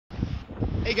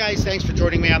Hey guys, thanks for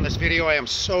joining me on this video. I am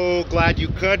so glad you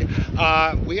could.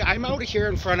 I'm out here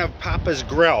in front of Papa's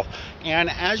Grill, and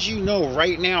as you know,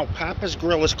 right now Papa's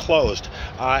Grill is closed.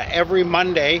 Every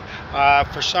Monday,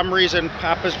 for some reason,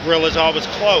 Papa's Grill is always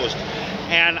closed,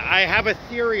 and I have a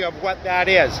theory of what that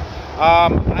is.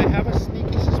 I have a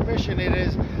sneaky suspicion it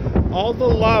is all the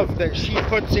love that she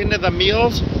puts into the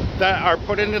meals that are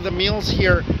put into the meals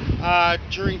here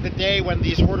during the day when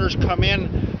these orders come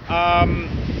in.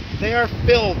 They are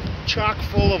filled chock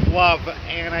full of love,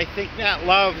 and I think that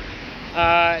love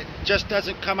just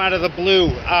doesn't come out of the blue.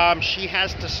 She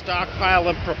has to stockpile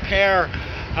and prepare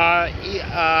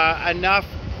enough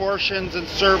portions and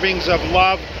servings of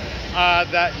love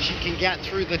that she can get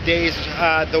through the days,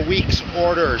 the week's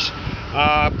orders,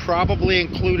 probably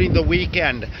including the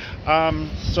weekend.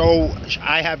 So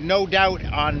I have no doubt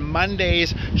on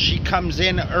Mondays she comes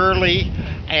in early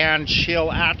and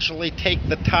she'll actually take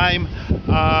the time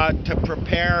to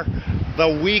prepare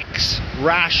the week's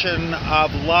ration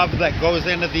of love that goes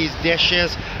into these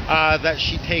dishes that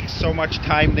she takes so much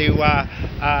time to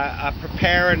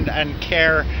prepare and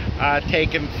care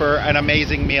taken for an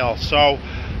amazing meal. So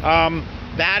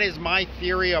that is my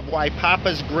theory of why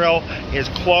Papa's Grill is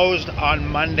closed on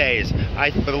Mondays. I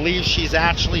believe she's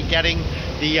actually getting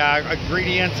the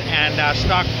ingredients and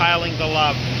stockpiling the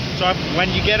love. So when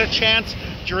you get a chance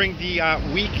during the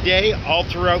weekday, all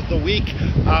throughout the week,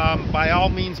 by all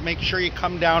means, make sure you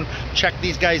come down, check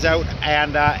these guys out,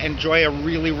 and enjoy a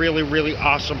really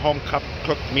awesome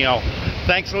home-cooked meal.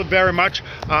 Thanks very much.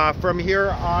 From here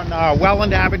on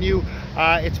Welland Avenue,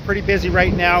 it's pretty busy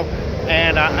right now,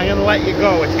 and I'm gonna let you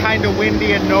go. It's kind of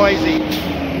windy and noisy.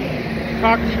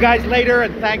 Talk to you guys later,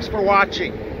 and thanks for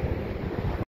watching.